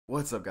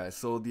What's up guys,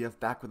 SoloDF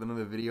back with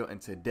another video, and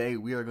today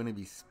we are going to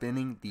be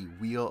spinning the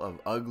wheel of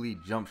ugly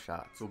jump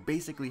shots. So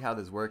basically how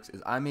this works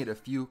is I made a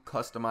few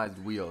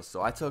customized wheels.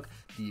 So I took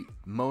the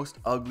most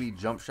ugly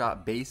jump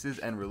shot bases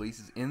and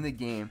releases in the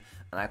game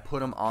and I put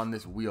them on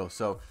this wheel.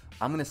 So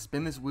I'm going to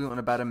spin this wheel in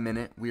about a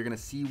minute. We're going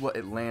to see what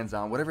it lands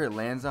on. Whatever it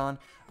lands on,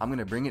 I'm going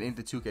to bring it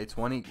into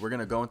 2K20. We're going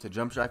to go into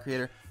Jump Shot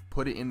Creator,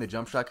 put it in the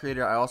Jump Shot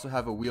Creator. I also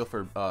have a wheel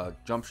for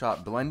jump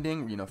shot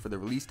blending, for the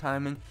release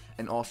timing,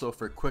 and also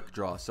for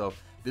Quickdraw. So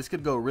this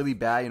could go really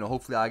bad,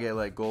 hopefully I get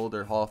like gold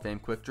or Hall of Fame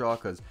Quickdraw,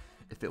 because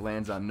if it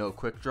lands on no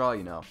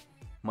Quickdraw,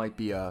 might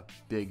be a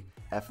big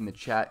F in the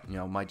chat,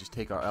 might just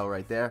take our L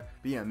right there.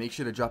 But yeah, make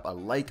sure to drop a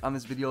like on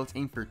this video. Let's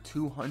aim for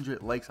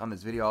 200 likes on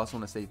this video. I also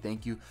want to say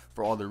thank you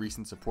for all the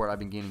recent support. I've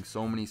been gaining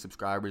so many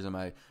subscribers, and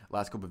my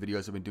last couple of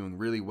videos have been doing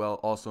really well.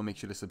 Also, make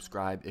sure to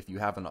subscribe if you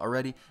haven't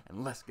already,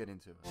 and let's get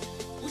into it.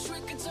 Wish we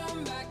could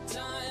turn back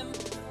time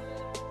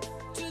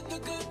to the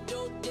good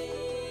old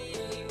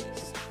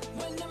days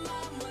when the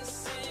mama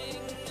sang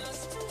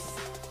us to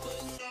sleep,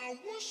 but now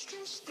what's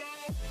to stop?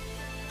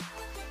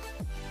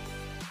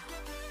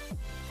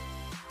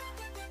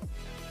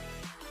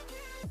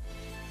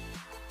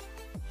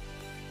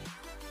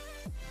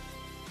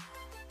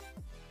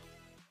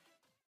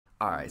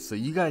 Alright, so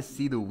you guys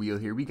see the wheel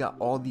here. We got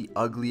all the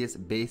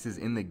ugliest bases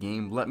in the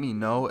game. Let me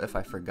know if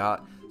I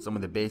forgot some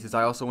of the bases.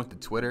 I also went to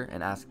Twitter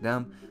and asked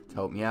them to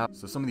help me out.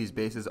 So some of these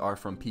bases are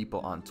from people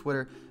on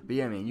Twitter. But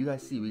yeah, man, you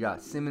guys see we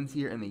got Simmons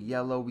here in the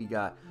yellow. We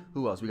got,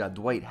 who else? We got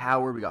Dwight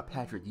Howard. We got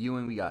Patrick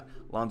Ewing. We got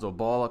Lonzo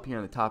Ball up here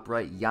in the top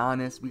right.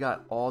 Giannis. We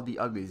got all the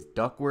ugliest.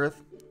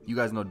 Duckworth. You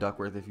guys know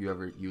Duckworth if you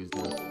ever used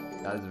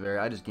him. That is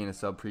I just gained a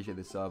sub. Appreciate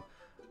the sub,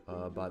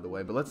 by the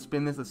way. But let's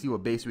spin this. Let's see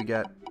what base we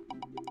get.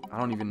 I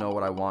don't even know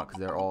what I want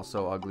because they're all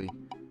so ugly.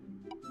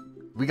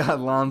 We got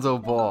Lonzo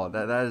Ball.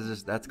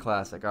 That's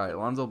classic. All right,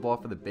 Lonzo Ball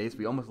for the base.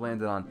 We almost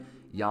landed on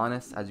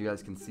Giannis. As you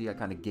guys can see, I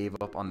kind of gave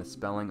up on the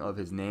spelling of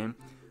his name.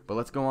 But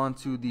let's go on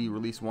to the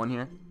release one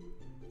here.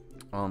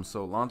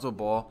 So Lonzo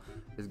Ball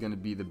is going to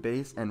be the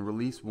base, and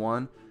release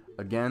one.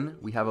 Again,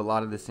 we have a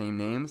lot of the same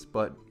names,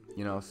 but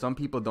some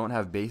people don't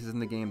have bases in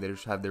the game. They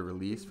just have their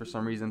release for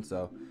some reason.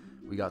 So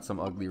we got some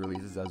ugly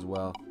releases as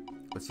well.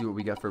 Let's see what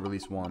we get for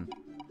release one.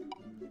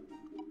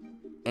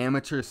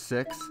 Amateur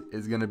 6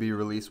 is going to be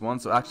release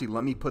 1. So actually,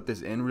 let me put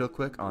this in real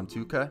quick on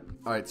 2K.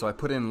 Alright, so I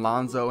put in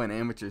Lonzo and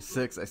Amateur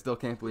 6. I still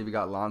can't believe we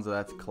got Lonzo.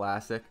 That's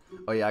classic.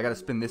 Oh yeah, I got to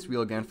spin this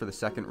wheel again for the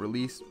second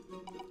release.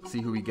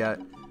 See who we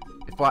get.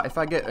 If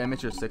I get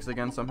Amateur 6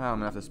 again somehow, I'm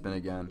going to have to spin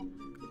again.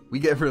 We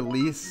get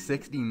release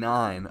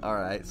 69.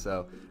 Alright,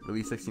 so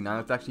release 69.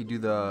 Let's actually do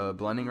the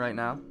blending right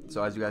now.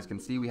 So as you guys can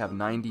see, we have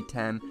 90,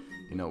 10.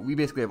 We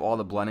basically have all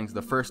the blendings.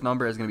 The first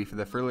number is going to be for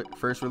the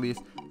first release.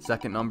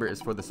 Second number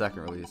is for the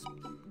second release.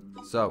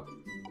 So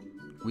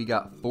we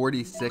got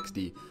 40,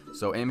 60.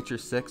 So Amateur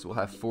 6 will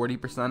have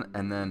 40%,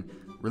 and then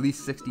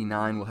release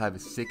 69 will have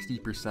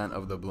 60%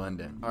 of the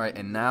blending. Alright,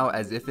 and now,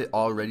 as if it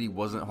already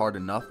wasn't hard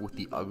enough with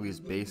the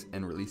ugliest base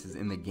and releases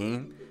in the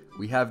game,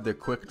 we have the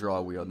quick draw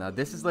wheel. Now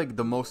this is like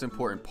the most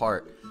important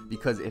part,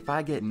 because if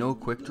I get no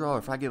quick draw, or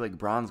if I get like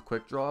bronze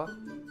quick draw,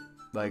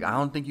 like, I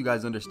don't think you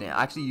guys understand.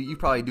 Actually, you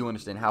probably do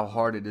understand how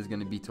hard it is going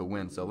to be to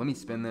win. So let me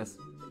spin this.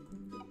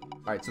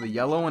 Alright, so the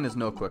yellow one is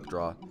no quick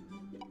draw.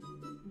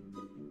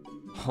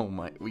 Oh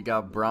my, we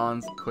got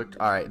bronze quick.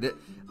 Alright,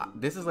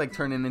 this is like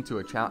turning into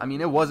a challenge. I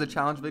mean, it was a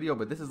challenge video,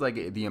 but this is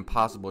like the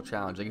impossible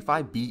challenge. Like, if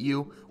I beat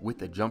you with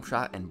the jump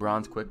shot and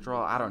bronze quick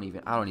draw, I don't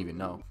even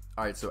know.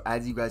 Alright, so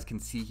as you guys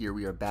can see here,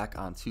 we are back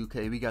on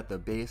 2K. We got the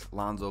base,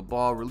 Lonzo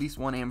Ball, release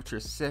 1,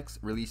 Amateur 6,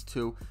 release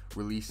 2,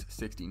 release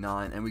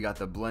 69, and we got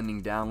the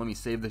blending down. Let me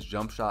save this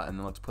jump shot, and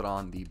then let's put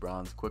on the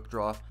bronze quick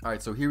draw.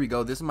 Alright, so here we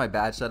go. This is my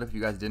badge setup. If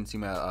you guys didn't see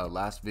my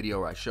last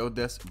video where I showed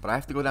this, but I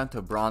have to go down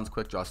to bronze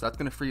quick draw, so that's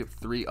going to free up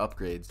 3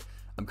 upgrades.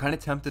 I'm kind of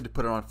tempted to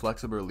put it on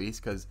flexible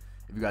release, because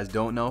if you guys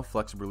don't know,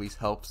 flexible release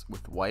helps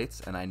with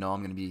whites, and I know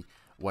I'm going to be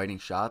whiting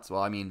shots.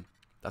 Well, I mean,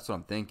 that's what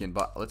I'm thinking,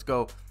 but let's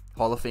go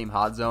Hall of Fame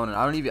hot zone, and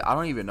I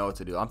don't even know what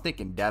to do. I'm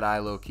thinking Deadeye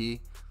low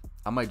key.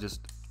 I might just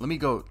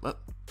let's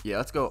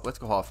go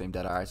Hall of Fame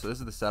Deadeye. Alright, so this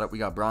is the setup. We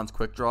got bronze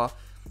quick draw.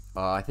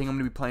 I think I'm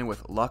gonna be playing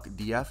with Luck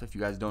DF. If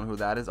you guys don't know who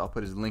that is, I'll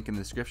put his link in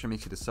the description.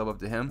 Make sure to sub up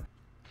to him.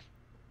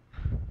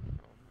 Oh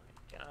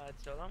my god,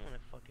 so I'm gonna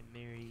fucking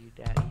marry you,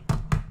 daddy.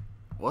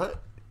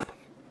 What?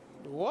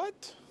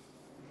 What?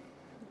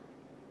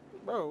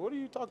 Bro, what are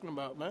you talking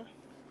about, man?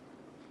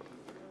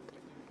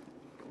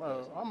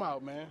 Bro, I'm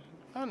out, man.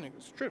 That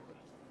nigga's tripping.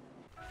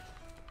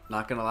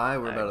 Not gonna lie,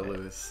 we're about to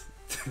lose.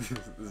 This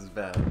is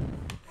bad.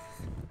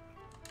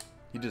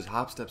 He just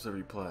hop steps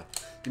every play.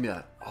 Give me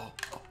that. Oh,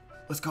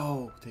 let's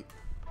go.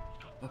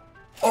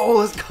 Oh,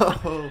 let's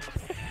go.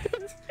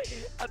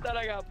 I thought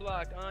I got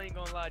blocked. I ain't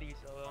gonna lie to you,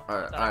 Solo.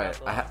 Alright.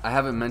 I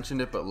haven't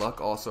mentioned it, but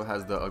Luck also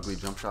has the ugly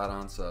jump shot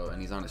on, and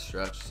he's on a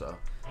stretch, so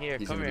here,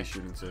 he's come gonna here. be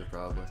shooting too,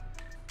 probably.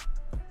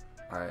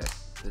 Alright,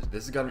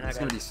 this is gonna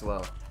be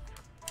slow.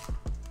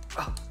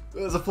 Oh,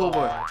 it was a full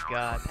board. Oh my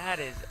god, that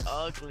is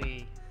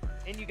ugly.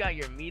 And you got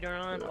your meter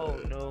on? Oh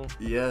no.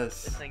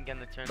 Yes. This ain't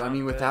gonna turn But I out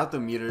mean, good. without the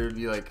meter, it'd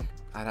be like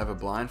I'd have a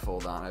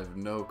blindfold on. I have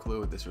no clue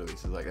what this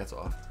release is like. That's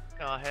off.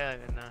 Oh hell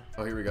no.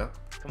 Oh, here we go.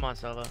 Come on,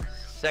 Solo.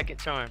 Second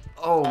charm.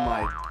 Oh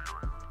my.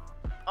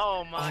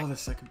 Oh my. Oh, the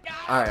second. God,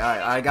 All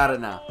right. I got it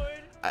now. Lord.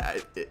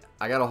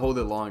 I gotta hold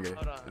it longer.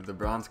 Hold on. The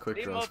bronze quick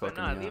Leave him draw is open,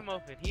 fucking nah, me leave up. him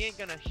open. He ain't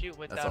gonna shoot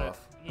That's without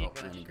off. He ain't Oh,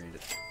 gonna man, he shoot. greened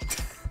it.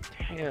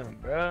 Damn,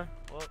 bro.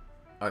 Well,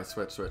 All right,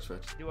 switch.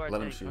 do our Let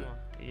thing. him shoot Come it.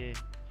 on. Yeah.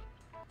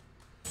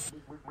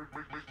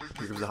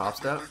 Here comes the hop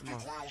step. Come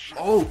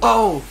on.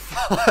 Oh,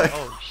 fuck.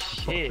 Oh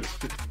shit.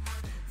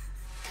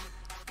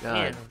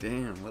 God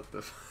damn, what the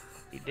f.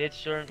 He did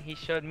show. He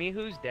showed me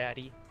who's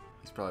daddy.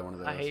 He's probably one of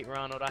those. I hate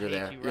Ronald. I You're hate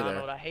there, you, you're there.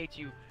 Ronald. I hate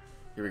you.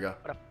 Here we go.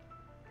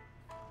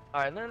 All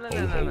right,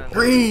 no.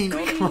 Green!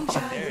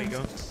 There you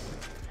go.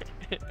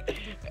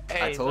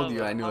 Hey, I told you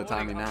Solo, I knew the wanna-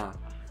 timing now.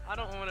 I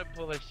don't want to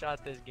pull a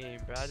shot this game,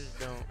 bro. I just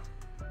don't.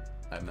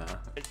 I know.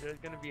 It's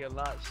gonna be a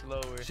lot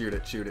slower. Shoot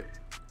it.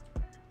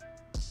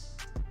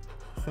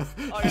 Oh,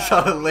 You yeah,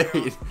 shot it I late.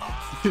 know.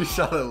 You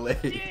shot it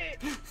late. Shit.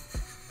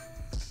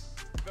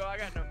 Bro, I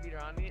got no meter.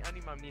 I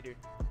need my meter.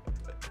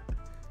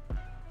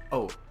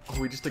 Oh,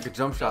 we just took a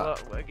jump Solo,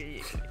 shot.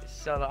 okay,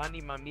 Solo, I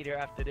need my meter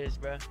after this,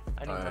 bro.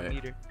 I need my Alright.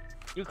 meter.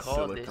 You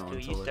called this Silicone,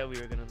 too. You said we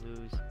were gonna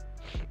lose.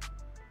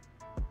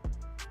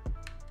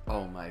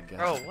 Oh my god.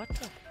 Bro, what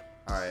the?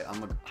 All right,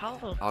 How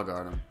the? I'll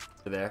guard him.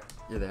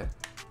 You're there.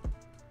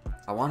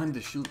 I want him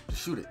to shoot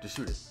it.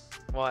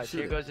 Watch, shoot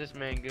here it. goes this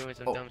man doing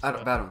some Oh, dumb out stuff.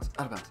 of bounds.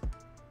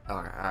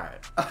 All right.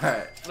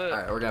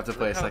 We're gonna have to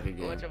play a second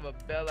How much game. of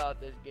a bailout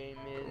this game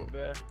is,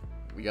 bro.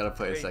 We gotta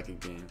play a Great. second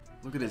game.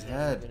 Look at his This is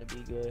head. gonna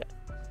be good.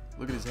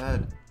 Look at his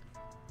head.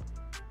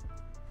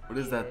 What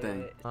is that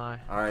thing? Alright.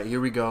 All right,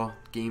 here we go.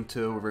 Game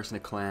 2. We're versing a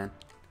clan.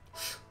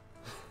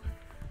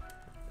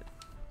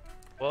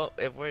 Well,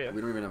 if We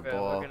don't even have bro,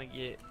 ball. we're gonna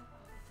get.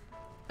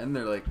 And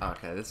they're like,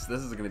 okay, this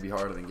is gonna be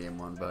harder than game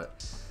 1,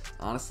 but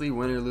honestly,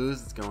 win or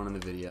lose, it's going in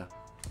the video.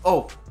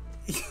 Oh.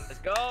 Let's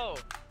go.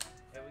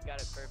 Hey, we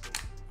got it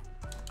perfect.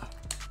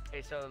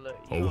 Hey, so look,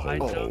 you Ho, know ho,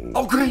 ISO.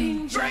 Oh,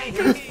 green. Hey,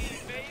 baby,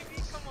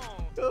 come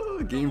on. Oh,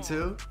 game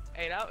Come on. 2.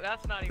 Hey,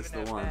 that's not even It's the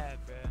that one. bad,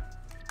 bro.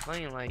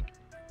 Playing like.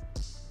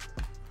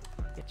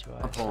 Get your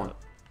I'm ass pulling.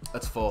 up.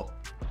 That's full.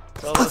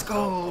 So Let's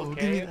go.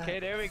 Give me Okay, that. okay,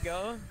 there we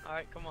go. All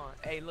right, come on.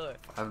 Hey, look.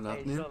 5-0.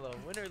 Hey, Solo,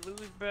 win or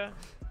lose, bro,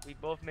 we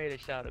both made a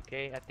shot,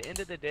 okay? At the end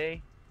of the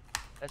day,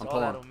 that's I'm all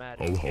pulling. that'll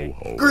matter. Ho Okay?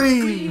 ho ho.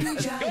 Green.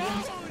 Let's go,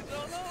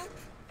 Solo.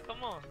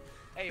 Come on.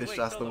 Hey, This wait,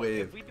 shot's the Solo,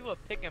 wave. if we do a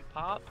pick and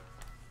pop,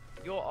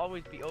 you'll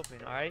always be open,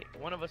 all right?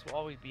 One of us will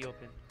always be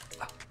open.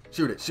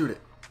 Shoot it.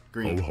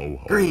 Green. Ho ho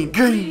ho. Green.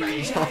 Hey,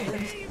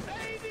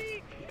 baby!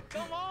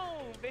 Come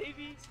on,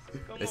 baby!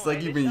 Come It's on. like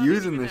Hey, you've this been shot ain't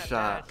using even this that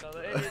shot. bad,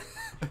 Solo. It is-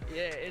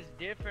 yeah, it's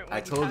different when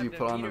I told have you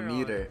put on the on.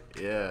 meter.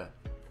 Yeah.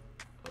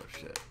 Oh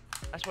shit.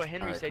 That's what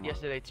Henry Alright, said come on.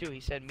 yesterday too. He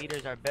said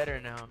meters are better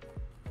now.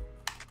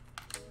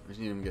 We just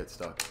need him to get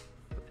stuck.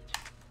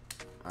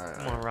 All right.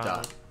 Come on, Dot.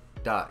 Ronald.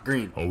 Dot.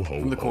 Green. Ho ho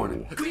From the ho.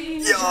 corner.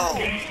 Oh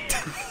my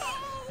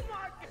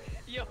god.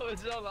 Yo,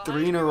 Zola,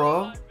 3 in a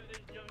row? This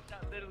jump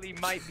shot literally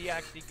might be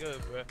actually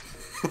good,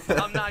 bro.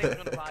 I'm not even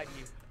gonna lie to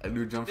you. A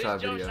new jump This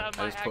shot jump video. shot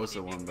I might just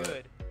posted actually one, be but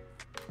good.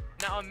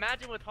 Now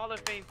imagine with Hall of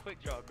Fame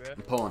quick draw, bro.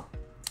 I'm pulling.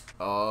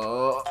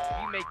 Oh.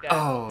 You make that.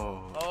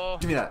 Oh. Oh.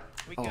 Give me that.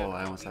 We good. Oh,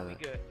 I almost we, had we it.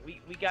 good.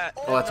 We got.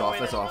 Oh, that's no off, way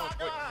that's that's off.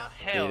 going for-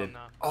 no, hell Baited. no.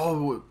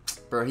 Oh,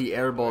 bro, he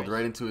airballed Nice.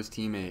 right into his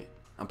teammate.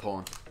 I'm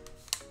pulling.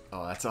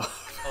 Oh, that's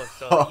off. Oh,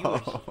 so you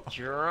was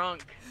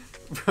drunk.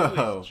 You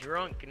Bro, was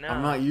drunk now.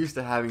 I'm not used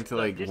to having to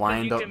Look, like just 'cause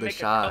wind you up can the make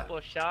shot. A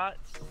couple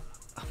shots.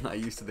 I'm not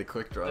used to the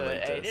quick draw Good.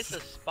 like Hey, this. this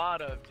is a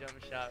spot up jump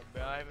shot,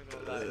 bro. I ain't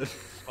even gonna lie. This is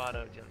a spot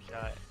up jump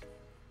shot.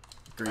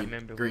 Green,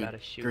 remember we green, gotta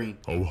shoot. green.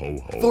 Ho ho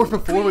ho. 4 for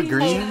 4 with Oh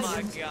greens.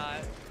 my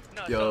god.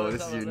 No, Yo, Solo,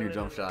 this is Solo, your new look,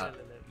 jump look, look, shot. look,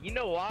 look. You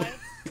know why?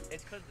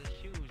 It's cause the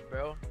shoes,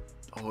 bro.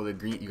 Oh, the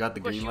green. You got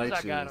the What green shoes light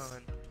I got shoes.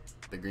 on?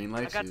 The green I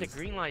light got the shoes.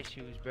 green light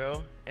shoes,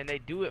 bro, and they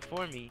do it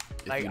for me.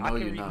 If Like you I know,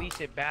 can you know. release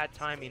it bad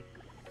timing,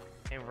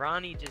 and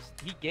Ronnie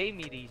he gave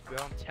me these, bro.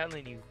 I'm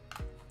telling you,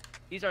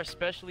 these are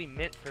specially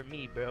meant for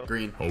me, bro.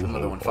 Green. Ho, Another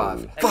ho, one. ho.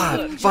 5. Hey, 5.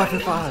 look, 5 for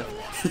baby. 5.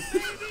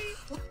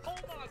 Oh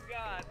my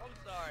god,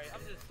 I'm sorry.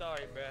 I'm just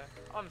sorry, bro.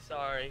 I'm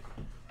sorry.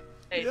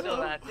 Hey, Yo.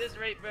 so at this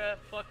rate, bro,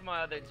 fuck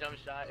my other jump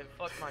shot and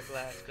fuck my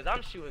glass, cause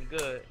I'm shooting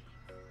good.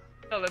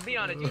 So let's be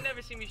honest, you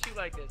never seen me shoot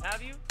like this,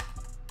 have you?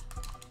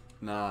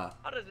 Nah.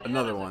 How does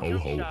Another how one. does a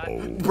Ho jump ho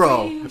shot-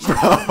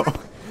 ho.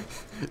 Bro.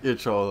 You're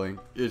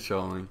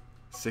trolling.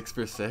 6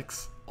 for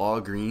 6.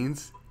 All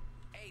greens.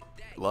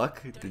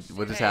 Luck?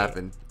 What just Hey,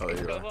 happened? Oh, there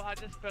you Bro, are. I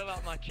just fell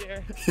out my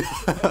chair.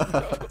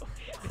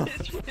 Bro,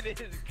 this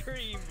shit is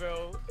green,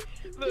 bro.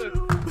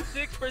 Look,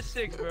 6 for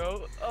 6,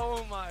 bro.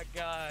 Oh my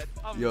god.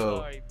 I'm Yo.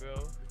 sorry,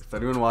 bro. If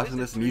anyone watching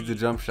This this is needs a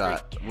free- jump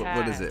shot, free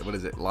what is it? cash. What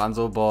is it?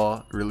 Lonzo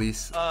Ball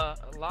release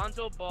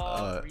Lonzo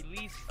Ball,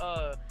 release,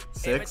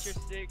 6? amateur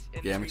 6,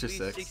 and Yeah, amateur release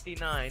 6.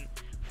 69.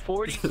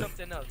 40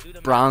 something else. Do the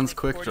math. Bronze It's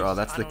quick 40, draw.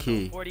 That's I the don't know,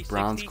 key. 40,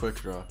 Bronze 60, quick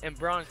draw. and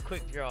bronze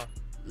quick draw.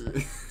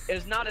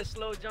 It's not a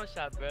slow jump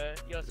shot, bro.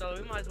 Yo, so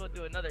we might as well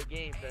do another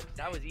game, bro. 'Cause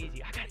that was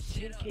easy. I got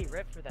 10K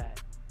rep for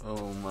that.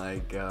 Oh my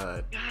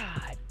god.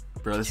 God.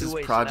 Bro, this is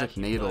Two-way Project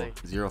snatching Natal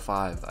play.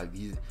 05.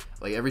 He's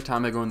like every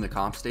time I go in the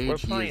comp We're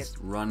stage, he playing is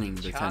running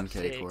the 10K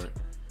Chopstick. court.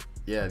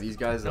 Yeah, these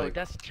guys No, like.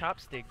 that's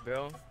Chopstick,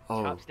 bro.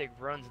 Oh. Chopstick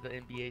runs the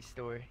NBA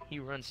store. He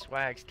runs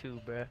swags too,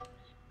 bro.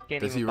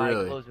 Can't Does even he buy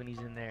really? clothes when he's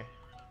in there.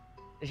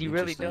 He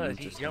really Interesting, does.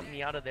 He interesting. jumped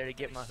me out of there to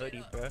get my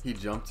hoodie, bro. He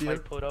jumped I you?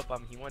 pulled up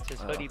on him. He wants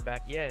his hoodie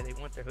back. Yeah, they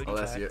want their hoodie Oh,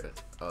 that's back. your.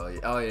 Oh yeah.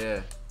 Oh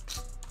yeah.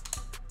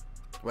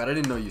 Wait, I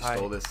didn't know you Alright,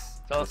 stole this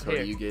so hoodie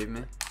here. you gave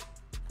me.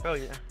 Bro,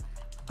 yeah.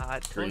 I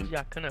told Green. you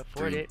I couldn't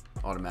afford Green. it.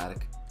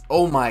 Automatic.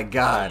 Oh my Oh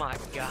god. my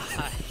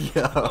god.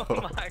 Yo.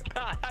 Oh my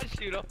god. I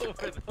shoot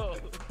over those.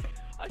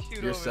 I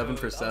shoot You're over 7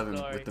 for those. I'm 7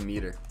 sorry. with the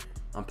meter.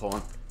 I'm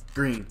pulling.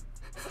 Green.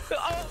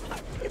 Oh my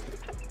god.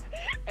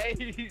 Hey,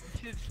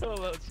 just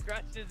solo.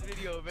 Scratch this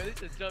video, man.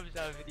 This is a jump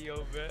shot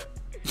video,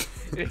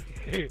 man.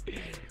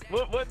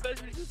 what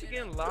best is this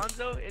again?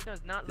 Lonzo? It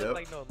does not look Yep.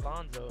 like no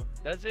Lonzo.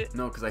 Does it?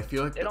 No, because I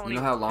feel like It don't you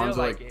know even how feel Lonzo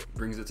like like it.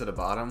 brings it to the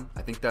bottom.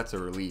 I think that's a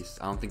release.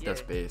 I don't think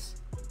that's Yeah. base.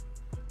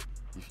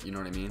 You know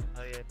what I mean?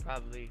 Oh yeah,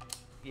 probably.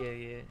 Yeah,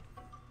 yeah.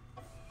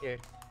 Here.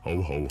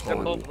 Ho ho They're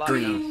ho. both locked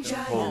Green. up, so-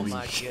 Oh Holy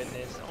my shit.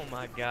 goodness. Oh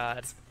my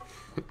god.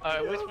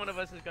 Alright, which one of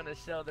us is gonna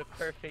sell the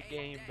perfect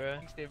game, bro?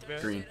 Bro.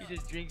 Green. You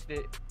just jinxed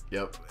it.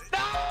 Yep.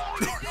 No!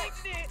 You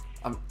jinxed it!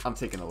 I'm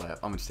taking a lap.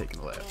 I'm just taking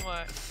a lap. Oh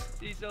my.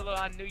 See, Solo,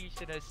 I knew you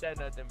shouldn't have said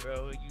nothing,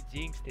 bro. You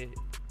jinxed it.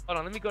 Hold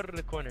on, let me go to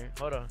the corner.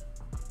 Hold on.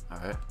 All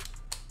right.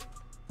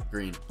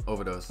 Green.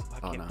 Overdose. I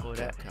Oh can't no. pull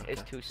Okay, that. okay,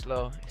 It's okay. too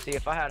slow. See,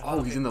 if I had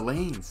Oh, he's in the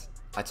lanes.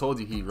 I told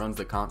you he runs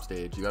the comp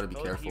stage. You got to be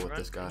careful with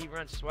this guy. He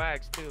runs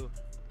swags too.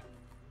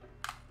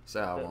 Say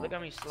I Look, won't. look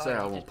at me slide. Say I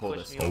He won't just pull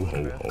pushed this. me Ho over,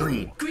 ho bro. ho.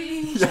 Green.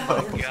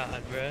 Oh Yo.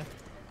 god, bro.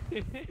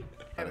 Hey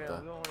Got man, it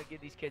done. we don't want to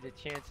give these kids a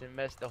chance and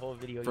mess the whole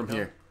video. From you know?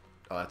 here.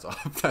 Oh, that's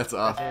off. That's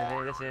off. That's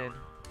in. That's in.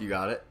 You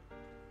got it.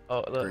 Oh,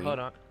 look, Green. hold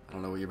on. I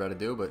don't know what you're about to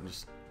do, but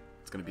just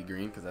it's gonna be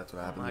green because that's what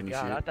Oh happens my when you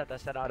god, shoot. I thought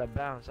that said out of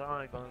bounds. So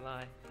I ain't gonna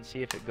lie. And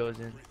see if it goes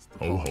in.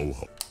 Ho ho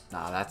ho.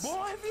 Nah, that's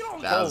Boy, if you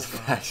don't that go, was a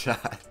man. bad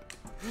shot.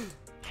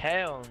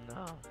 Hell no.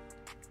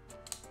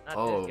 Not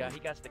Oh. this guy. He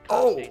got the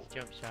Oh. stage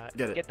jump shot.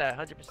 Get it. Get that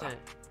 100%.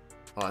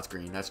 Oh, that's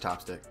green. That's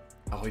chopstick.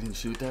 Oh, he didn't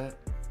shoot that.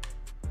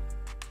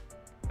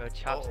 Bro,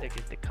 chopstick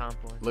is the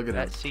comp one. Look at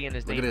that him. C in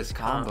his Look name at his is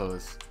comp.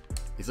 combos.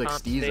 He's like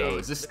Comp Steezo. stage.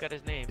 Is this Look at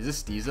his name.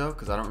 Steezo?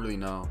 Because I don't really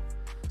know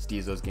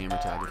Steezo's gamer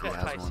tag if he Look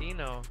at has one.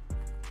 Ticino.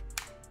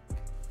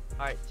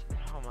 Alright.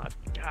 Oh my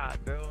god,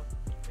 bro.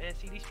 Man,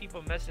 see these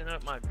people messing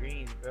up my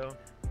greens, bro.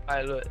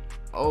 Alright, look.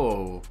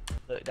 Oh.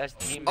 Look, that's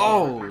G-Man.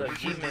 Oh. Look,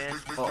 G-Man.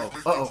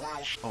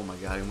 Oh. Oh my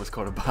god, he almost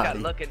caught a Got body.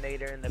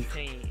 Luckinator in the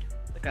paint.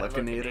 Look at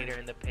Luckinator? Luckinator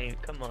in the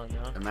paint. Come on,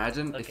 now.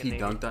 Imagine if he Luckinator.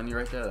 dunked on you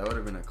right there. That would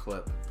have been a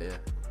clip. Yeah.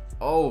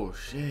 Oh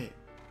shit.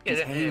 He's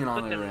Get hanging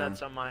on put the them rim.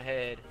 nuts on my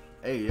head.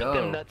 Hey Put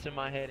them yo. nuts in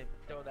my head and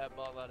throw that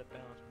ball out of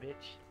bounds, bitch.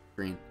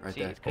 Green right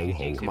See, there. it's 'cause you Ho,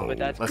 ho, jinxed it, ho. but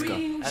that's Let's go.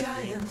 green. That's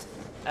green.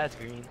 That's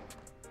green.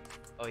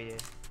 Oh yeah.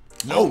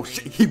 Oh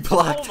shit. He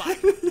blocked. Oh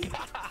my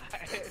god.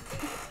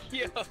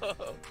 Yo.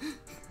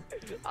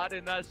 I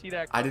did not see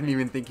that I coming. didn't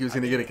even think he was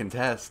gonna get a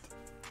contest.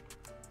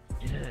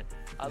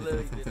 I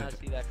literally did not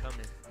see that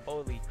coming.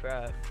 Holy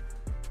crap.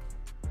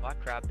 Oh, I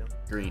crapped him.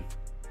 Green.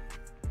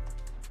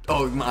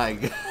 Oh my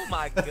god. Oh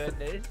my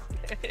goodness.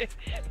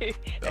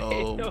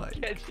 Oh no my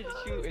catch and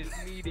shoot is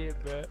needed,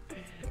 bro.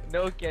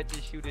 No catch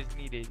and shoot is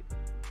needed.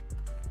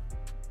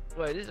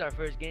 Wait, this is our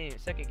first game,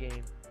 second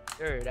game,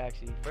 third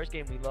actually. First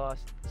game we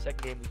lost,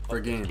 second game we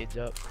fucked game. these kids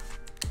up.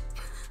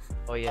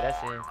 Oh yeah,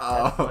 that's in.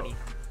 Oh, That's funny.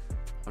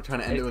 I'm trying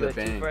to end it with a Two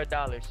bang. for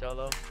 $1,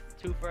 Solo.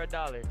 2 for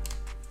 $1.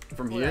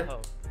 From Pull here, that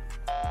hoe.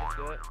 That's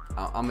good.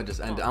 I'm gonna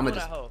just end it. Come I'm on,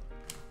 gonna pull just.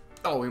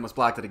 that hoe. Oh, we almost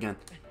blocked it again.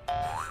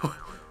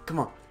 Come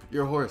on,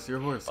 you're a horse. You're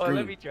a horse. Oh, Green.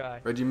 let me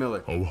try. Reggie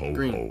Miller. Ho ho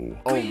Green. ho.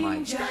 Oh my.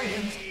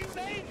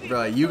 Baby.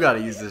 Bro, you gotta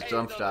use this Hey,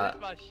 jump no, shot.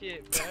 This is my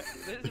shit, bro.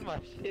 This is my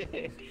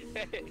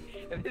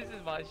shit. This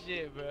is my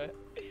shit, bro.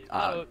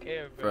 I don't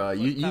care, bro. Bro,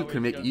 you Fuck can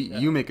power make jump you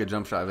shot. you make a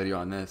jump shot video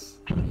on this.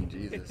 I mean,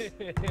 Jesus.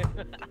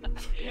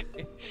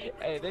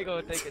 Hey, they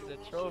gonna think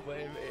it's a troll, but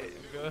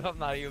bro, I'm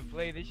not even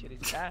playing. This shit is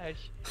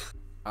cash.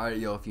 Alright,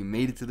 yo, if you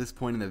made it to this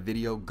point in the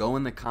video, go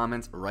in the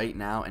comments right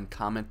now and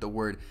comment the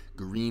word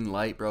green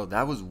light, bro.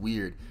 That was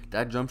weird.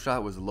 That jump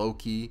shot was low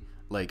key.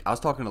 Like, I was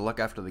talking to Luck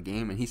after the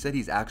game, and he said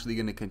he's actually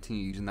gonna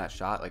continue using that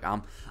shot. Like,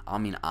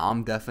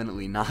 I'm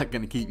definitely not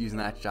gonna keep using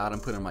that shot. I'm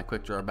putting my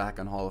Quickdraw back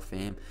on Hall of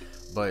Fame.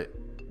 But,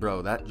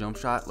 bro, that jump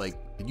shot, like,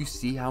 did you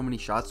see how many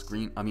shots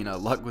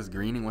Luck was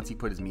greening once he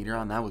put his meter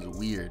on? That was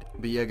weird.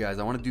 But yeah, guys,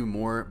 I want to do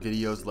more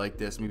videos like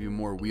this, maybe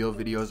more wheel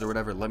videos or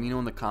whatever. Let me know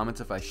in the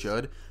comments if I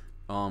should.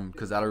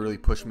 Because that'll really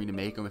push me to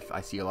make them if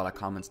I see a lot of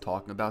comments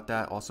talking about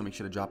that. Also, make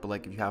sure to drop a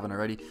like if you haven't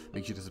already.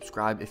 Make sure to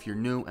subscribe if you're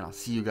new, and I'll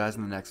see you guys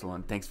in the next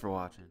one. Thanks for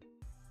watching.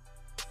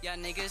 Y'all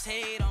niggas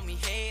hate on me,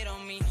 hate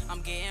on me.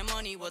 I'm getting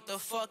money, what the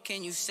fuck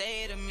can you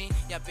say to me?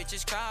 Y'all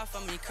bitches cry for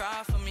me,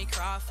 cry for me,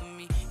 cry for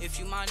me. If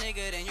you my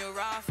nigga, then you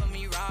ride for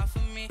me, ride for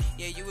me.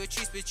 Yeah, you a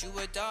treat, but you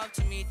a dog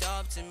to me,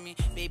 dog to me.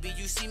 Baby,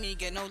 you see me,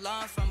 get no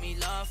love from me,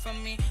 love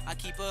from me. I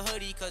keep a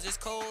hoodie, cause it's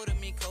cold to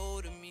me,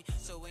 cold to me.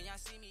 So when y'all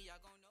see me